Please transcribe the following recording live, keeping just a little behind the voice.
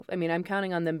I mean, I'm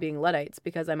counting on them being Luddites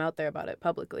because I'm out there about it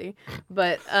publicly.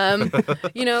 But,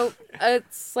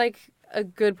 it's like a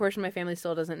good portion of my family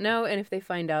still doesn't know. And if they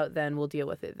find out, then we'll deal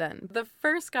with it then. The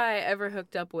first guy I ever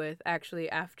hooked up with, actually,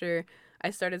 after I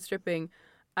started stripping,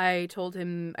 I told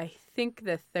him, I think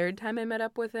the third time I met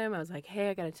up with him, I was like, hey,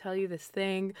 I got to tell you this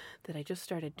thing that I just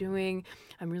started doing.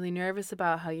 I'm really nervous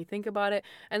about how you think about it.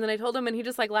 And then I told him, and he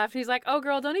just like laughed. And he's like, oh,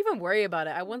 girl, don't even worry about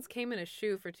it. I once came in a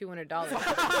shoe for $200. And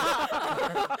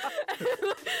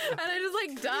I just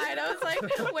like died. I was like,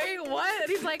 wait, what?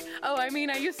 And he's like, oh, I mean,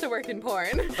 I used to work in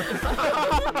porn.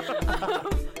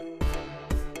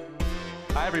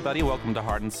 Hi, everybody. Welcome to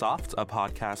Hard and Soft, a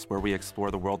podcast where we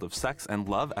explore the world of sex and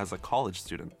love as a college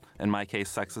student. In my case,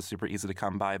 sex is super easy to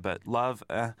come by, but love,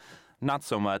 not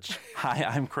so much. Hi,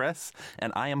 I'm Chris,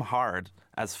 and I am hard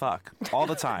as fuck all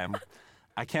the time.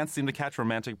 I can't seem to catch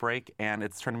romantic break, and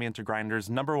it's turning me into Grindr's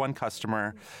 #1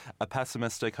 customer, a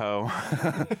pessimistic hoe.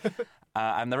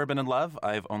 I've never been in love.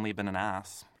 I've only been an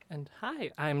ass. And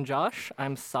hi, I'm Josh.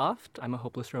 I'm soft. I'm a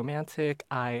hopeless romantic.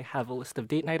 I have a list of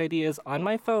date night ideas on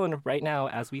my phone right now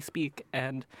as we speak,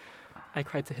 and I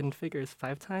cried to Hidden Figures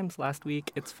 5 times last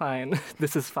week. It's fine.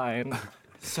 This is fine.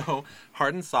 So,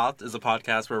 Hard and Soft is a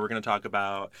podcast where we're going to talk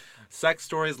about sex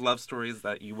stories, love stories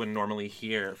that you wouldn't normally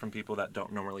hear from people that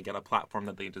don't normally get a platform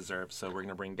that they deserve. So we're going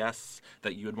to bring guests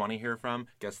that you would want to hear from,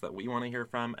 guests that we want to hear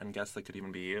from, and guests that could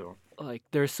even be you. Like,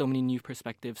 there's so many new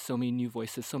perspectives, so many new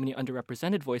voices, so many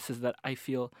underrepresented voices that I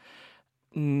feel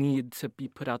need to be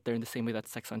put out there in the same way that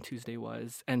Sex on Tuesday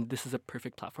was. And this is a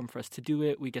perfect platform for us to do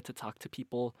it. We get to talk to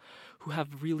people who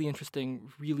have really interesting,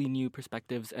 really new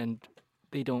perspectives, and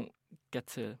they don't get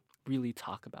to really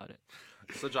talk about it.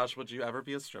 So, Josh, would you ever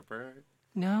be a stripper?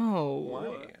 No.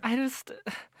 Why?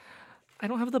 I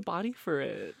don't have the body for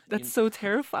it. That's so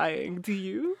terrifying. Do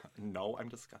you? No, I'm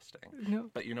disgusting. No.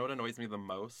 But you know what annoys me the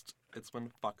most? It's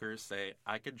when fuckers say,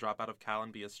 I could drop out of Cal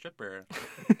and be a stripper.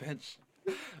 Bitch,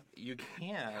 you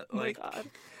can't. Oh my God.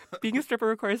 Being a stripper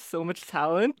requires so much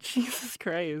talent. Jesus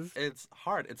Christ. It's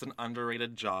hard. It's an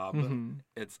underrated job. Mm-hmm.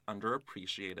 It's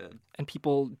underappreciated. And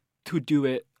people who do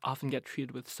it often get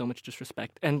treated with so much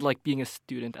disrespect, and like being a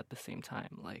student at the same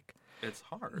time, like it's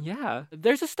hard. Yeah.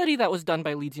 There's a study that was done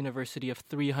by Leeds University of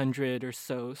 300 or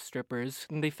so strippers,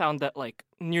 and they found that like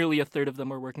nearly a third of them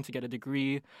were working to get a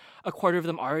degree. A quarter of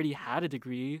them already had a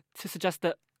degree, to suggest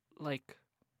that like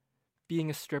being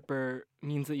a stripper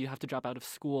means that you have to drop out of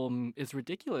school is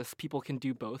ridiculous. People can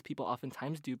do both. People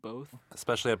oftentimes do both.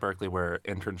 Especially at Berkeley, where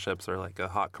internships are like a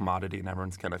hot commodity and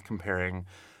everyone's kind of comparing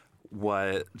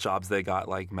what jobs they got,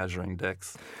 like measuring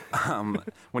dicks.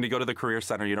 When you go to the Career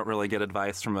Center, you don't really get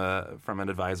advice from an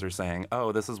advisor saying,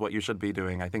 oh, this is what you should be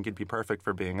doing. I think you'd be perfect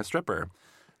for being a stripper.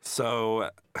 So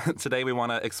today we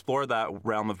want to explore that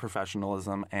realm of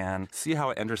professionalism and see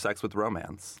how it intersects with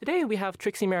romance. Today we have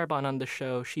Trixie Maribon on the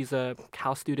show. She's a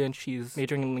Cal student. She's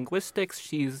majoring in linguistics.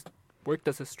 She's worked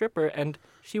as a stripper, and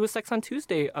she was Sex on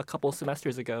Tuesday a couple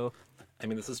semesters ago. I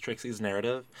mean, this is Trixie's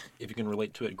narrative. If you can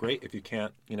relate to it, great. If you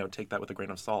can't, take that with a grain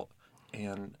of salt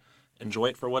and enjoy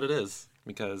it for what it is,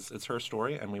 because it's her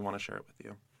story and we want to share it with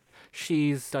you.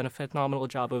 She's done a phenomenal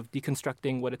job of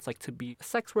deconstructing what it's like to be a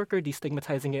sex worker,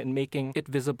 destigmatizing it, and making it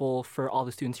visible for all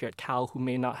the students here at Cal who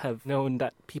may not have known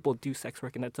that people do sex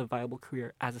work and that's a viable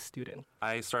career as a student.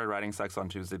 I started writing Sex on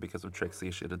Tuesday because of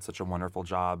Trixie. She did such a wonderful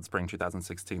job spring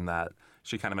 2016 that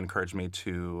she kind of encouraged me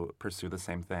to pursue the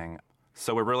same thing.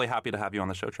 So we're really happy to have you on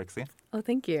the show, Trixie. Oh,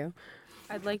 thank you.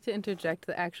 I'd like to interject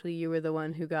that actually you were the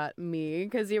one who got me,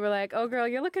 because you were like, oh, girl,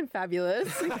 you're looking fabulous.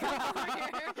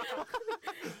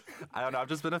 I don't know. I've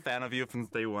just been a fan of you since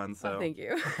day one. So. Oh, thank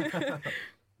you.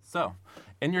 So,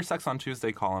 in your Sex on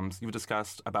Tuesday columns, you've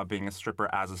discussed about being a stripper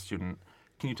as a student.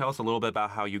 Can you tell us a little bit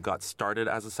about how you got started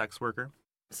as a sex worker?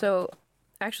 So,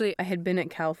 actually, I had been at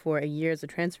Cal for a year as a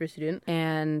transfer student,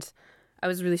 and I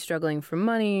was really struggling for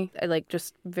money. I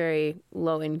just very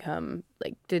low income,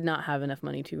 did not have enough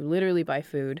money to literally buy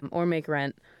food or make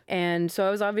rent. And so I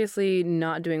was obviously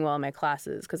not doing well in my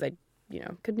classes because I,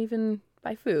 couldn't even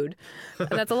buy food.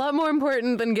 And that's a lot more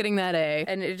important than getting that A.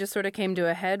 And it just sort of came to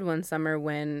a head one summer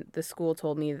when the school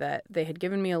told me that they had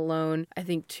given me a loan, I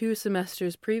think 2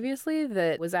 semesters previously,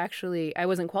 that was actually, I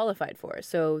wasn't qualified for.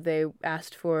 So they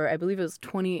asked for, I believe it was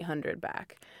 $2,800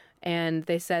 back. And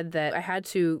they said that I had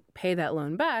to pay that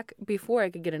loan back before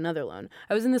I could get another loan.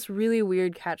 I was in this really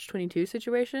weird catch-22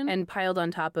 situation, and piled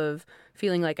on top of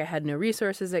feeling like I had no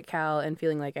resources at Cal and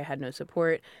feeling like I had no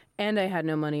support and I had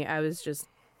no money, I was just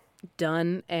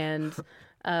done and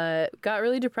got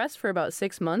really depressed for about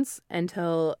 6 months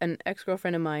until an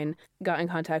ex-girlfriend of mine got in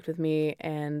contact with me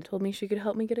and told me she could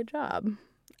help me get a job.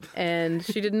 And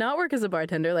she did not work as a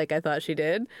bartender like I thought she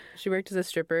did. She worked as a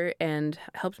stripper and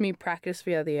helped me practice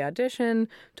via the audition,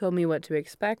 told me what to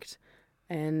expect.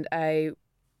 And I,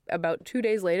 about 2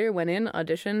 days later, went in,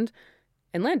 auditioned,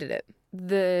 and landed it.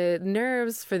 The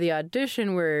nerves for the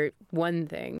audition were one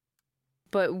thing.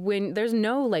 But when there's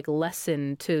no like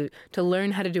lesson to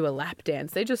learn how to do a lap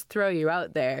dance, they just throw you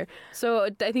out there. So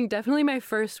I think definitely my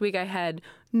first week I had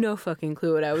no fucking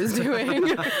clue what I was doing.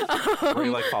 Were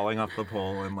you like falling off the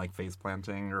pole and like face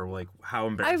planting, or like how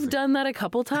embarrassing? I've done that a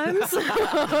couple times.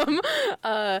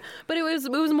 But it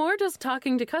was more just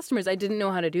talking to customers. I didn't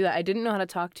know how to do that. I didn't know how to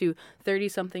talk to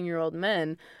 30-something-year-old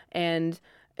men and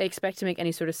expect to make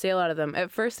any sort of sale out of them. At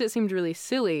first, it seemed really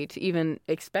silly to even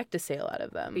expect a sale out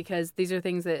of them because these are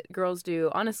things that girls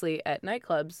do, honestly, at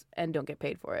nightclubs and don't get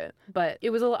paid for it. But it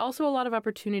was also a lot of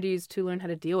opportunities to learn how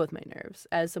to deal with my nerves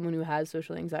as someone who has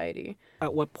social anxiety.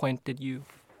 At what point did you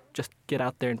just get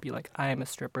out there and be like, I am a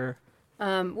stripper?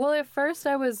 Well, at first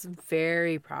I was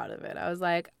very proud of it. I was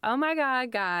like, oh my God,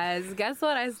 guys, guess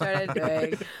what I started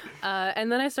doing?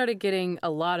 And then I started getting a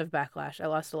lot of backlash. I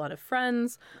lost a lot of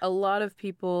friends. A lot of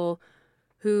people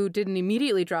who didn't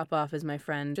immediately drop off as my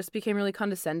friend just became really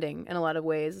condescending in a lot of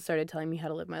ways, started telling me how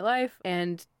to live my life,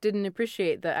 and didn't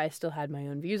appreciate that I still had my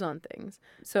own views on things.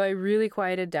 So I really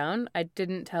quieted down. I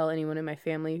didn't tell anyone in my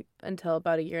family until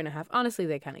about a year and a half. Honestly,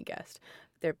 they kind of guessed.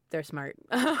 They're smart.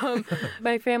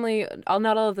 My family,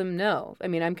 not all of them know. I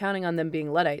mean, I'm counting on them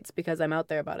being Luddites because I'm out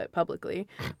there about it publicly.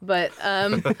 But,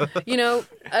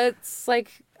 it's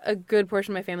like a good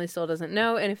portion of my family still doesn't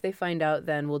know. And if they find out,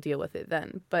 then we'll deal with it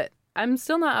then. But I'm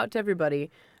still not out to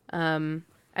everybody. I'm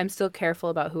still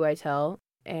careful about who I tell.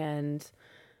 And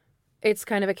it's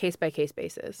kind of a case-by-case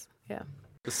basis. Yeah.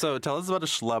 So tell us about a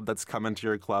schlub that's come into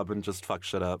your club and just fuck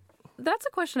shit up. That's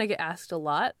a question I get asked a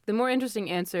lot. The more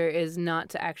interesting answer is not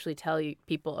to actually tell you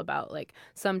people about, like,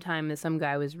 sometime some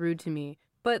guy was rude to me.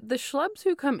 But the schlubs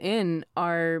who come in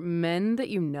are men that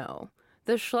you know.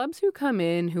 The schlubs who come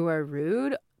in who are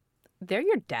rude, they're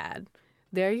your dad.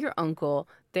 They're your uncle.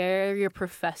 They're your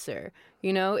professor.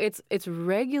 You know, it's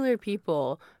regular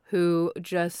people who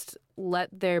just let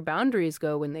their boundaries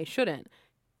go when they shouldn't.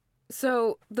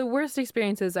 So the worst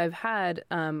experiences I've had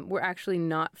were actually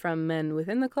not from men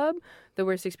within the club. The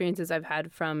worst experiences I've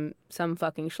had from some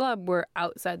fucking schlub were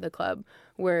outside the club,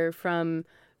 were from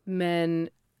men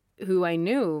who I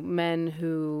knew, men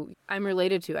who I'm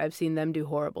related to. I've seen them do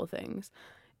horrible things.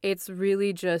 It's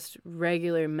really just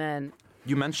regular men.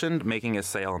 You mentioned making a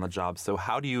sale on the job. So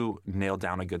how do you nail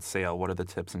down a good sale? What are the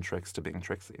tips and tricks to being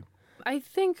tricksy? I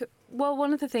think, well,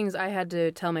 one of the things I had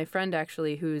to tell my friend,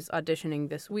 actually, who's auditioning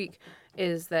this week,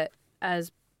 is that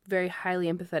as very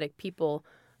highly empathetic people,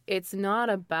 it's not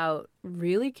about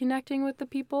really connecting with the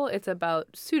people. It's about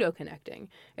pseudo-connecting.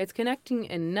 It's connecting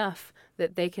enough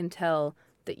that they can tell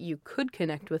that you could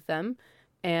connect with them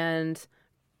and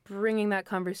bringing that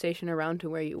conversation around to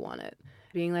where you want it.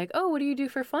 Being like, oh, what do you do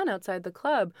for fun outside the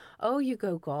club? Oh, you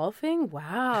go golfing?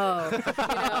 Wow.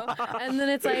 And then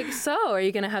it's like, so are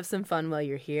you going to have some fun while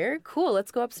you're here? Cool, let's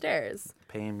go upstairs.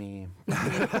 Pay me.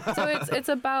 So it's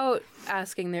about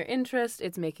asking their interest.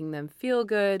 It's making them feel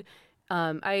good.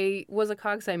 I was a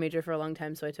cog-sci major for a long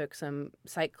time, so I took some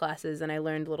psych classes, and I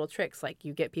learned little tricks, like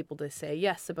you get people to say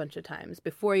yes a bunch of times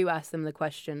before you ask them the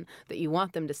question that you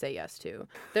want them to say yes to.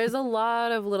 There's a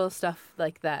lot of little stuff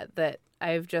like that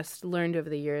I've just learned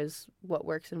over the years what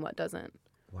works and what doesn't.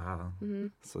 Wow. Mm-hmm.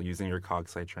 So using your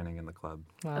cog-sci training in the club.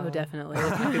 Wow. Oh, definitely.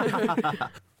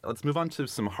 Let's move on to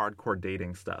some hardcore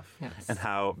dating stuff. Yes. And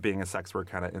how being a sex worker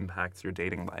kind of impacts your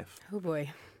dating life. Oh, boy.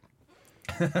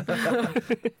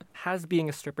 Has being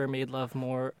a stripper made love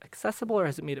more accessible, or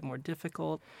has it made it more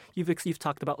difficult? You've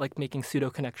talked about like making pseudo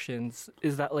connections.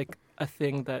 Is that like a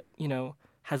thing that,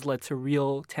 has led to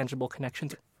real tangible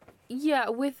connections? Yeah,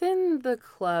 within the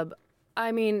club,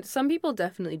 I mean, some people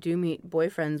definitely do meet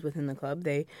boyfriends within the club.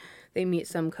 They meet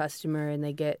some customer and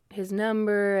they get his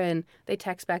number and they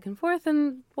text back and forth,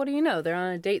 and what do you know? They're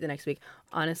on a date the next week.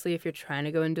 Honestly, if you're trying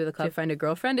to go into the club to find a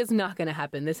girlfriend, it's not going to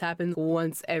happen. This happens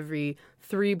once every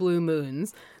 3 blue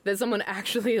moons that someone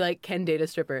actually can date a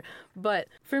stripper. But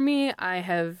for me, I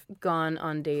have gone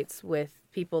on dates with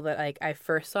people that I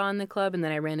first saw in the club, and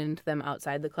then I ran into them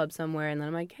outside the club somewhere, and then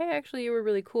I'm like, hey, actually, you were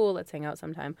really cool. Let's hang out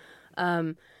sometime.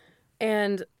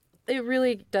 And it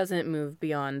really doesn't move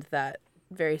beyond that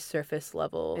very surface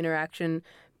level interaction.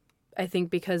 I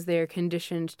think because they're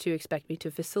conditioned to expect me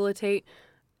to facilitate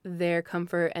their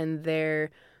comfort and their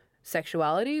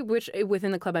sexuality, which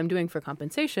within the club I'm doing for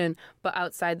compensation, but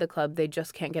outside the club they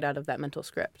just can't get out of that mental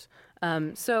script.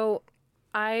 So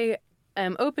I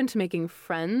am open to making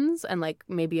friends and like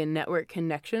maybe a network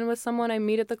connection with someone I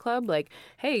meet at the club. Like,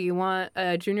 hey, you want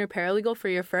a junior paralegal for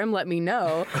your firm? Let me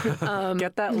know.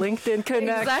 Get that LinkedIn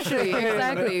connection.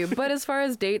 Exactly. But as far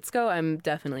as dates go, I'm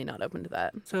definitely not open to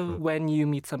that. So when you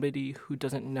meet somebody who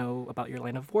doesn't know about your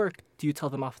line of work, do you tell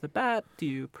them off the bat? Do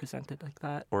you present it like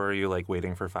that? Or are you like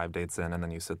waiting for 5 dates in and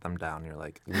then you sit them down and you're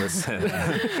like, listen,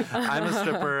 I'm a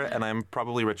stripper and I'm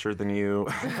probably richer than you.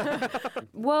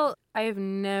 Well, I have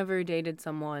never dated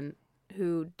someone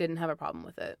who didn't have a problem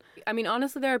with it. I mean,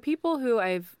 honestly, there are people who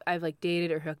I've like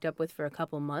dated or hooked up with for a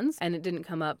couple months and it didn't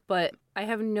come up, but I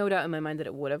have no doubt in my mind that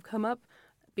it would have come up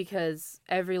because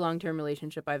every long-term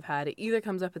relationship I've had, it either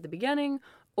comes up at the beginning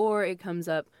or it comes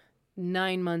up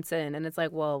 9 months in and it's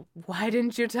like, well, why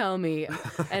didn't you tell me?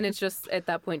 And it's just at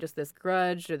that point just this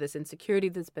grudge or this insecurity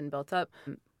that's been built up.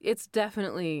 It's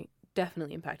definitely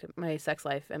impacted my sex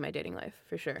life and my dating life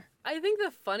for sure. I think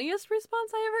the funniest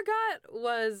response I ever got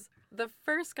was the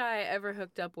first guy I ever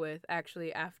hooked up with,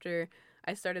 actually, after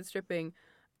I started stripping.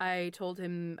 I told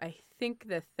him, I think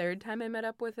the third time I met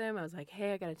up with him, I was like,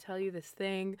 hey, I gotta tell you this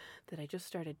thing that I just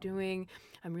started doing.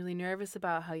 I'm really nervous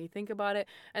about how you think about it.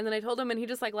 And then I told him and he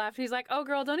just like laughed. He's like, oh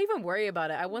girl, don't even worry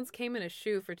about it. I once came in a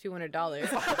shoe for $200.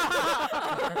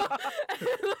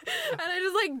 And I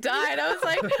just like died. I was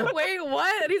like, wait,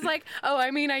 what? And he's like, oh,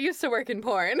 I mean, I used to work in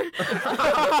porn. So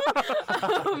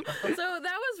that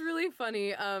was really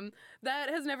funny.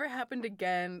 That has never happened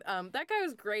again. That guy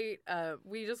was great.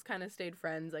 We just kind of stayed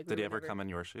friends. Like, Did he ever come in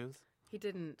your shoes? He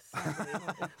didn't.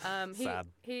 Sadly. Sad.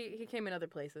 He came in other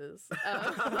places.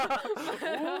 I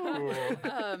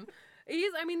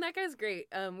mean, that guy's great.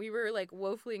 We were like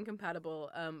woefully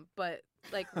incompatible. But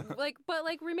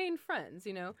remained friends,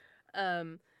 you know.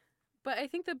 But I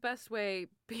think the best way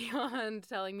beyond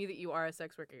telling me that you are a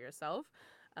sex worker yourself,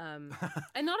 and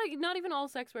not even all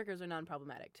sex workers are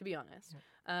non-problematic, to be honest.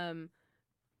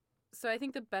 So I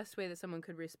think the best way that someone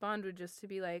could respond would just to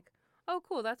be like, oh,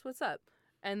 cool, that's what's up.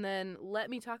 And then let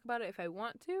me talk about it if I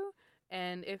want to.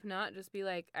 And if not, just be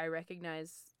like, I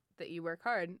recognize that you work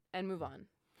hard and move on.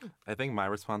 I think my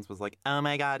response was like, oh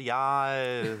my God,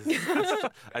 yes.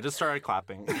 I just started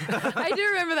clapping. I do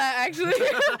remember that, actually.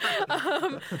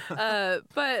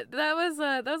 But that was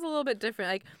a little bit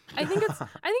different. Like, I think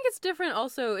it's different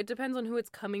also. It depends on who it's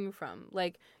coming from.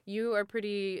 Like, you are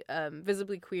pretty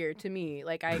visibly queer to me.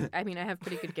 Like, I mean, I have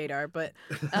pretty good gaydar, but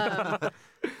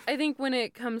I think when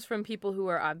it comes from people who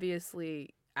are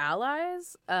obviously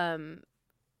allies,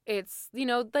 it's, you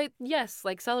know, like, yes,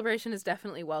 like, celebration is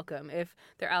definitely welcome if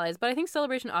they're allies. But I think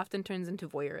celebration often turns into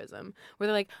voyeurism, where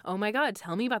they're like, oh my God,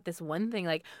 tell me about this one thing.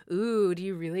 Like, ooh, do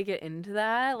you really get into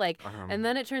that? Like, and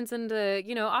then it turns into,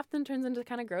 you know, often turns into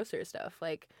kind of grosser stuff.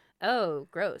 Like, oh,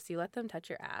 gross, you let them touch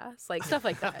your ass? Like, stuff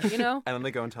like that, you know? And then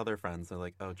they go and tell their friends. They're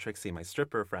like, oh, Trixie, my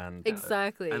stripper friend.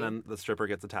 Exactly. And then the stripper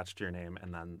gets attached to your name,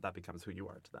 and then that becomes who you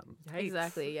are to them. Yikes.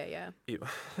 Exactly, yeah. Ew.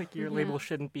 Like, your label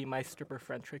shouldn't be my stripper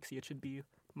friend Trixie. It should be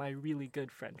my really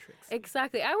good friend Trixie.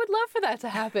 Exactly. I would love for that to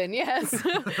happen, yes.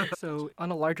 So,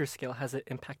 on a larger scale, has it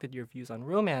impacted your views on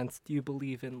romance? Do you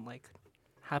believe in, like,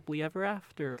 happily ever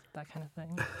after, that kind of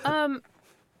thing?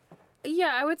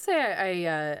 Yeah, I would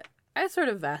say I sort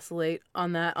of vacillate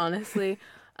on that, honestly.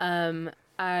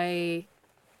 I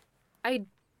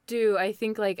do. I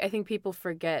think people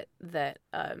forget that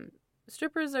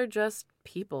strippers are just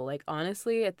people. Like,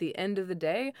 honestly, at the end of the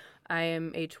day, I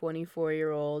am a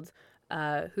 24-year-old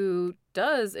who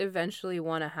does eventually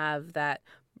want to have that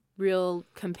real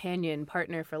companion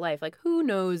partner for life. Like, who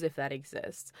knows if that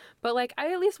exists? But, like,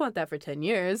 I at least want that for 10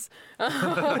 years.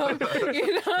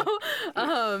 You know?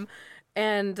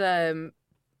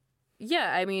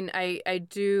 Yeah, I mean, I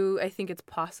think it's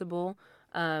possible.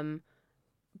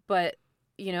 But,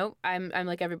 you know, I'm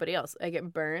like everybody else. I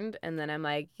get burned and then I'm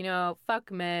like, you know, fuck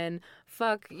men,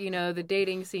 fuck, you know, the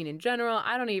dating scene in general.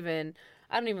 I don't even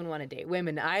want to date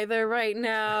women either right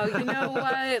now. You know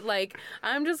what? Like,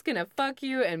 I'm just going to fuck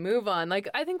you and move on. Like,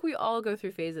 I think we all go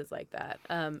through phases like that.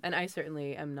 And I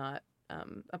certainly am not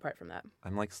apart from that.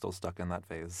 I'm like still stuck in that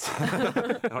phase.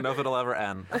 I don't know if it'll ever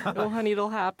end. Oh, honey, it'll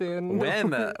happen.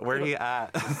 When? Where are you at?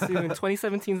 Soon.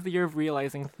 2017 is the year of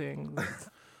realizing things.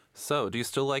 So, do you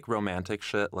still like romantic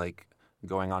shit, like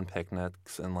going on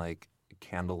picnics and like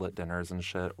candlelit dinners and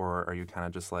shit? Or are you kind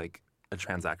of just like a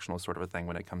transactional sort of a thing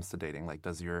when it comes to dating? Like,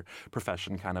 does your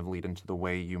profession kind of lead into the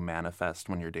way you manifest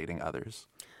when you're dating others?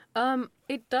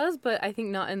 It does, but I think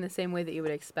not in the same way that you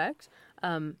would expect.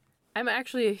 I'm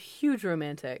actually a huge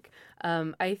romantic.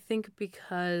 I think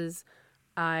because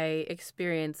I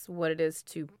experience what it is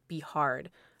to be hard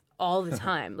all the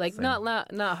time. Like Same.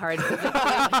 not hard physically.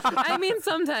 I mean,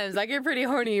 sometimes I get pretty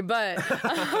horny, but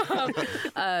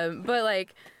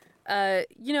like, I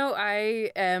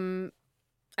am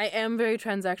very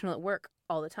transactional at work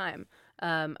all the time.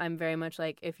 I'm very much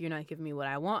like, if you're not giving me what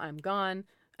I want, I'm gone.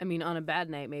 I mean, on a bad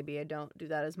night, maybe I don't do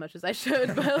that as much as I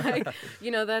should, but like,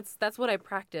 that's what I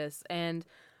practice. And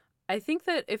I think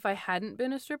that if I hadn't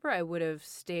been a stripper, I would have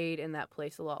stayed in that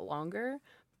place a lot longer.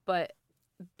 But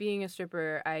being a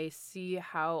stripper, I see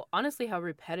how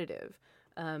repetitive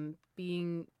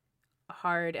being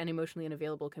hard and emotionally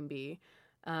unavailable can be.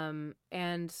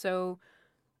 And so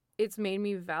it's made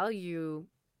me value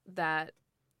that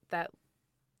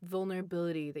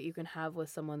vulnerability that you can have with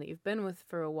someone that you've been with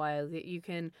for a while, that you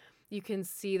can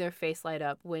see their face light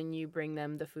up when you bring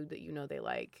them the food that they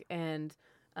like. And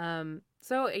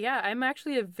so yeah, I'm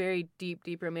actually a very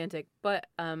deep romantic, but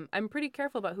I'm pretty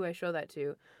careful about who I show that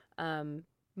to.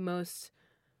 Most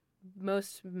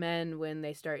men, when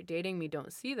they start dating me,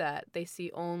 don't see that. They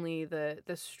see only the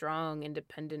strong,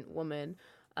 independent woman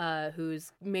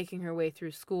who's making her way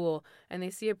through school, and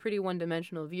they see a pretty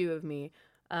one-dimensional view of me.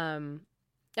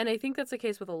 And I think that's the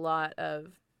case with a lot of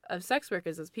sex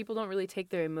workers, is people don't really take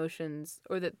their emotions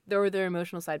or their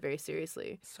emotional side very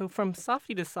seriously. So from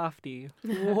softy to softy,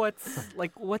 what's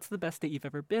the best date you've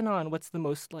ever been on? What's the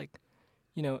most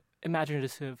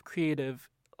imaginative, creative,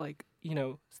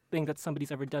 thing that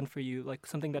somebody's ever done for you? Like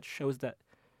something that shows that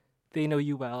they know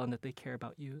you well and that they care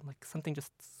about you. Like something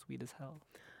just sweet as hell.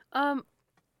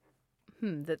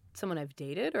 That someone I've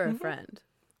dated or a friend?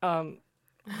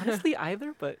 Honestly,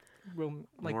 either, but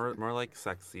more like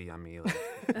sexy, yummy, like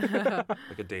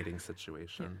a dating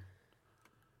situation.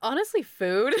 Honestly,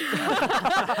 food.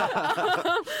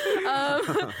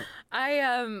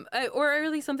 Or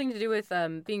really something to do with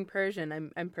being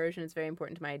Persian. I'm Persian. It's very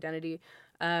important to my identity.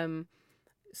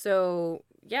 So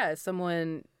yeah,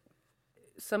 someone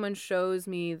shows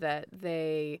me that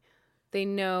they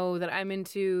know that I'm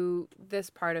into this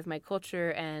part of my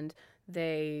culture, and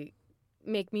they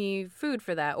make me food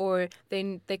for that, or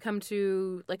they come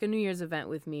to like a New Year's event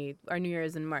with me. Our New Year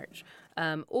is in March,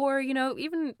 or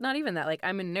even not even that. Like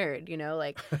I'm a nerd,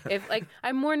 like if like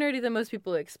I'm more nerdy than most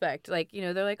people expect. Like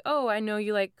they're like, oh, I know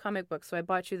you like comic books, so I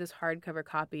bought you this hardcover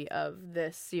copy of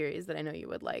this series that I know you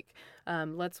would like.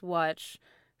 Let's watch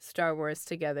Star Wars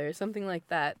together, something like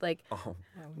that. Like, Oh,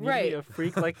 right, a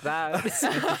freak like that.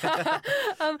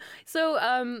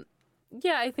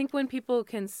 Yeah, I think when people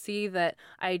can see that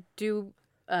I do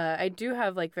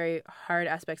have like very hard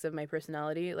aspects of my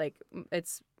personality, like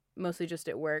it's mostly just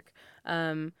at work.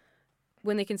 When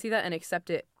they can see that and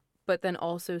accept it, but then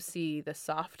also see the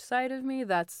soft side of me,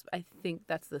 I think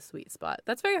that's the sweet spot.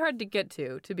 That's very hard to get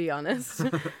to be honest.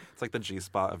 it's like the G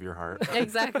spot of your heart.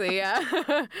 Exactly,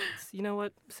 yeah. You know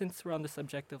what? Since we're on the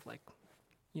subject of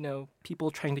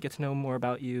people trying to get to know more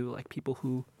about you, like people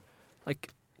who,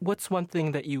 like, what's one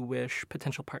thing that you wish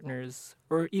potential partners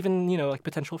or even,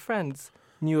 potential friends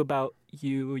knew about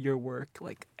you, your work,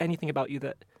 like anything about you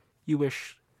that you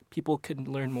wish people could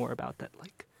learn more about that,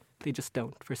 like, they just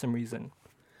don't for some reason?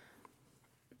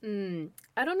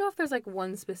 I don't know if there's like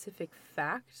one specific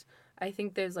fact. I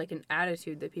think there's like an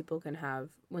attitude that people can have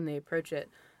when they approach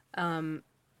it. And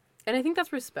I think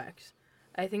that's respect.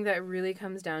 I think that really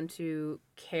comes down to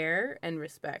care and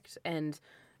respect, and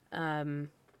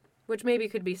which maybe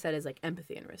could be said as like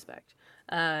empathy and respect.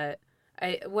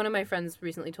 One of my friends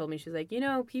recently told me, she's like,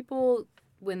 people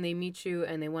when they meet you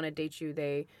and they want to date you,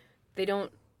 they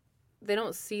don't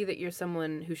see that you're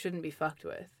someone who shouldn't be fucked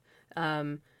with,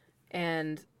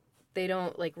 and they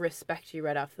don't like respect you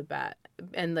right off the bat,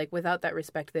 and like without that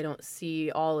respect, they don't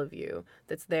see all of you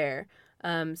that's there.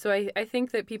 So I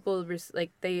think that people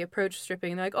they approach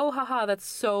stripping and they're like, oh, haha, that's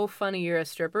so funny, you're a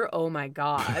stripper. Oh my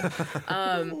God.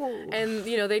 And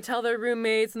they tell their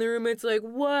roommates, and the roommates are like,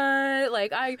 what?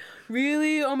 Like, I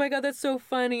really? Oh my God, that's so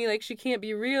funny. Like, she can't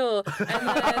be real. And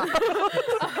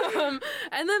then,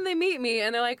 and then they meet me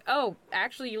and they're like, oh,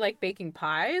 actually you like baking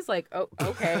pies? Like, oh,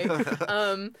 okay.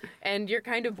 And you're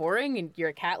kind of boring and you're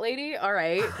a cat lady. All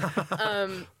right.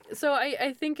 So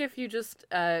I think if you just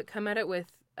come at it with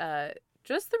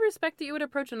just the respect that you would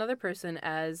approach another person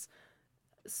as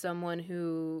someone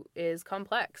who is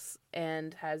complex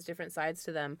and has different sides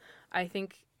to them, I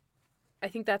think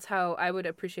that's how I would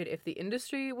appreciate if the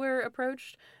industry were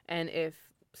approached and if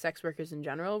sex workers in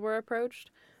general were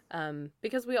approached,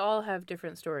 because we all have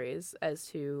different stories as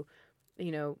to,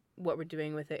 what we're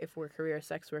doing with it, if we're career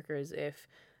sex workers, if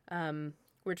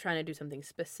we're trying to do something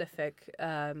specific.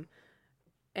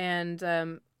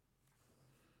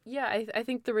 Yeah, I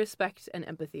think the respect and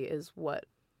empathy is what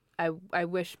I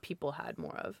wish people had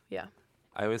more of. Yeah.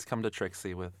 I always come to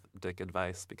Trixie with dick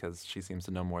advice because she seems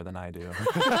to know more than I do.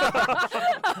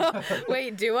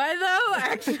 Wait, do I though?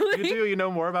 Actually, You do. You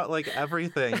know more about like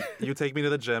everything. You take me to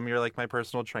the gym. You're like my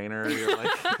personal trainer. You're like.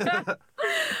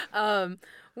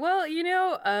 Well,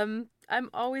 I'm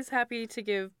always happy to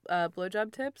give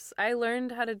blowjob tips. I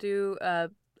learned how to do.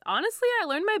 Honestly, I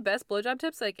learned my best blowjob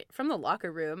tips like from the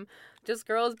locker room. Just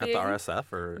girls being At the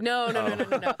RSF or no.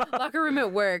 Locker room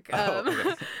at work.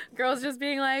 Okay. Girls just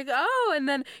being like, oh, and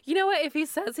then you know what? If he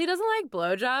says he doesn't like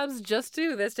blowjobs, just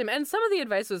do this to him. And some of the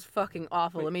advice was fucking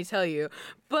awful. Let me tell you,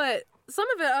 but. Some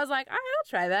of it, I was like, all right, I'll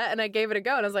try that. And I gave it a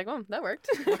go. And I was like, well, that worked.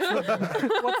 What's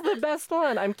the best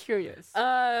one? I'm curious.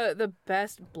 The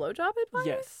best blowjob advice?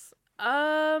 Yes.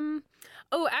 Oh,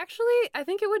 actually, I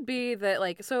think it would be that,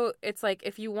 like, so it's like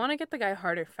if you want to get the guy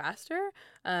harder faster,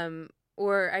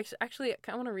 or actually,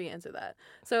 I want to re-answer that.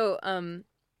 So,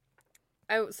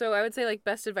 I would say, like,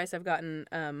 best advice I've gotten,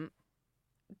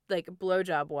 like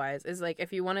blowjob wise is like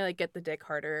if you want to like get the dick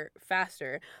harder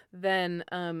faster, then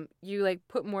you like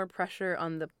put more pressure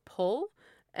on the pull,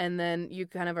 and then you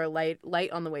kind of are light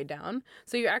on the way down,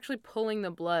 so you're actually pulling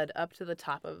the blood up to the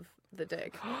top of the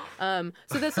dick.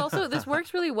 So this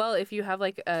works really well if you have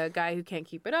like a guy who can't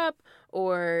keep it up,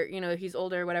 or if he's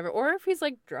older or whatever, or if he's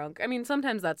like drunk. I mean,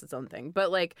 sometimes that's its own thing,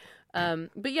 but like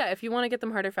but yeah, if you want to get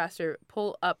them harder faster,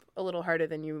 pull up a little harder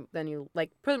than you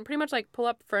like pretty much like pull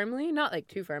up firmly, not like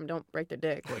too firm, don't break their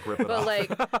dick, like rip it but off.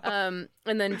 like and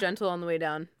then gentle on the way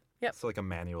down. Yep. So like a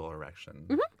manual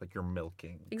erection, like you're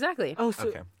milking. Exactly. Oh, so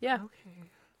Okay. Yeah. okay.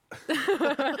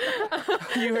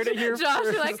 You heard it here Josh,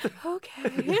 first. you're like,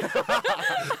 okay.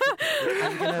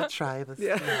 I'm gonna try this.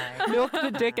 Yeah. Milk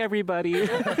the dick, everybody.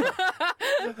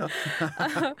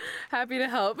 Happy to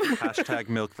help. Hashtag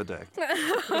milk the dick.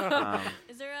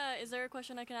 Is there a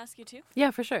question I can ask you too?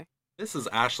 Yeah, for sure. This is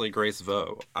Ashley Grace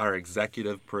Vo, our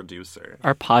executive producer.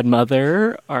 Our pod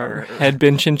mother, our head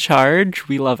bench in charge.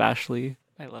 We love Ashley.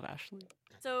 I love Ashley.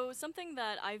 So something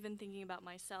that I've been thinking about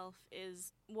myself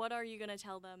is, what are you going to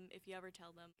tell them if you ever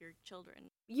tell them your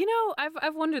children?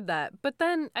 I've wondered that. But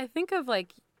then I think of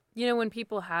like, when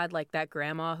people had like that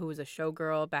grandma who was a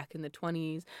showgirl back in the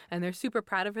 20s and they're super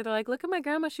proud of her. They're like, look at my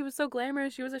grandma. She was so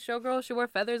glamorous. She was a showgirl. She wore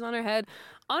feathers on her head.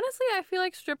 Honestly, I feel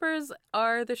like strippers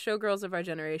are the showgirls of our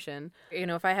generation.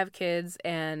 If I have kids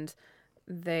and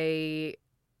they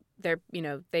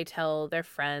tell their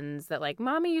friends that like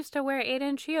mommy used to wear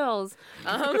 8-inch heels,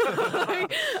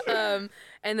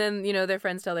 and then their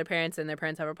friends tell their parents and their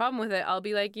parents have a problem with it, I'll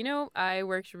be like, I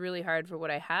worked really hard for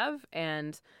what I have,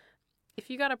 and if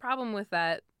you got a problem with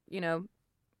that, you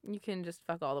can just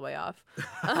fuck all the way off.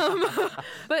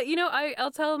 But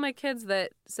I'll tell my kids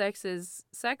that sex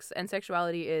and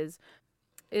sexuality is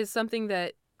something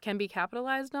that can be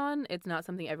capitalized on. It's not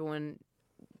something everyone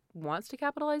wants to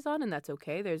capitalize on, and that's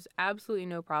okay. There's absolutely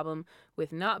no problem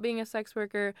with not being a sex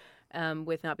worker,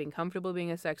 with not being comfortable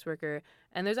being a sex worker,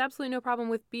 and there's absolutely no problem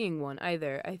with being one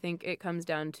either. I think it comes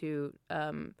down to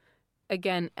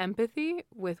again, empathy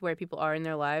with where people are in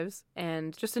their lives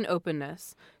and just an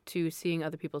openness to seeing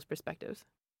other people's perspectives.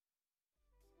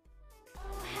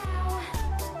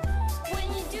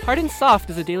 Hard and Soft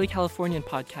is a Daily Californian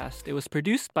podcast. It was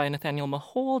produced by Nathaniel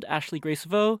Mahold, Ashley Grace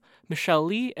Vo, Michelle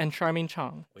Lee, and Charmaine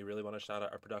Chong. We really want to shout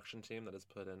out our production team that has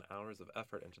put in hours of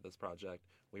effort into this project.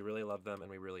 We really love them and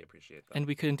we really appreciate them. And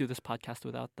we couldn't do this podcast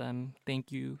without them.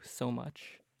 Thank you so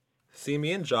much. See,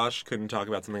 me and Josh couldn't talk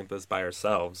about something like this by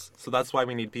ourselves, so that's why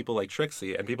we need people like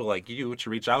Trixie and people like you to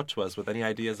reach out to us with any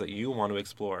ideas that you want to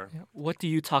explore. What do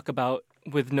you talk about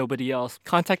with nobody else?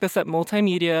 Contact us at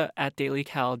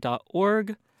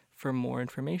multimedia@dailycal.org for more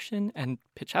information and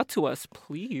pitch out to us,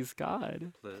 please,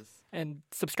 God. Please. And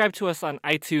subscribe to us on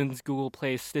iTunes, Google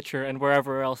Play, Stitcher, and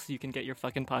wherever else you can get your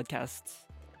fucking podcasts.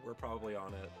 We're probably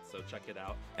on it, so check it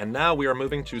out. And now we are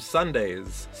moving to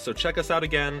Sundays, so check us out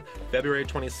again, February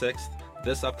 26th,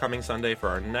 this upcoming Sunday for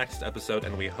our next episode,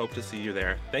 and we hope to see you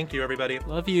there. Thank you, everybody.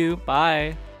 Love you.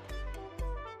 Bye.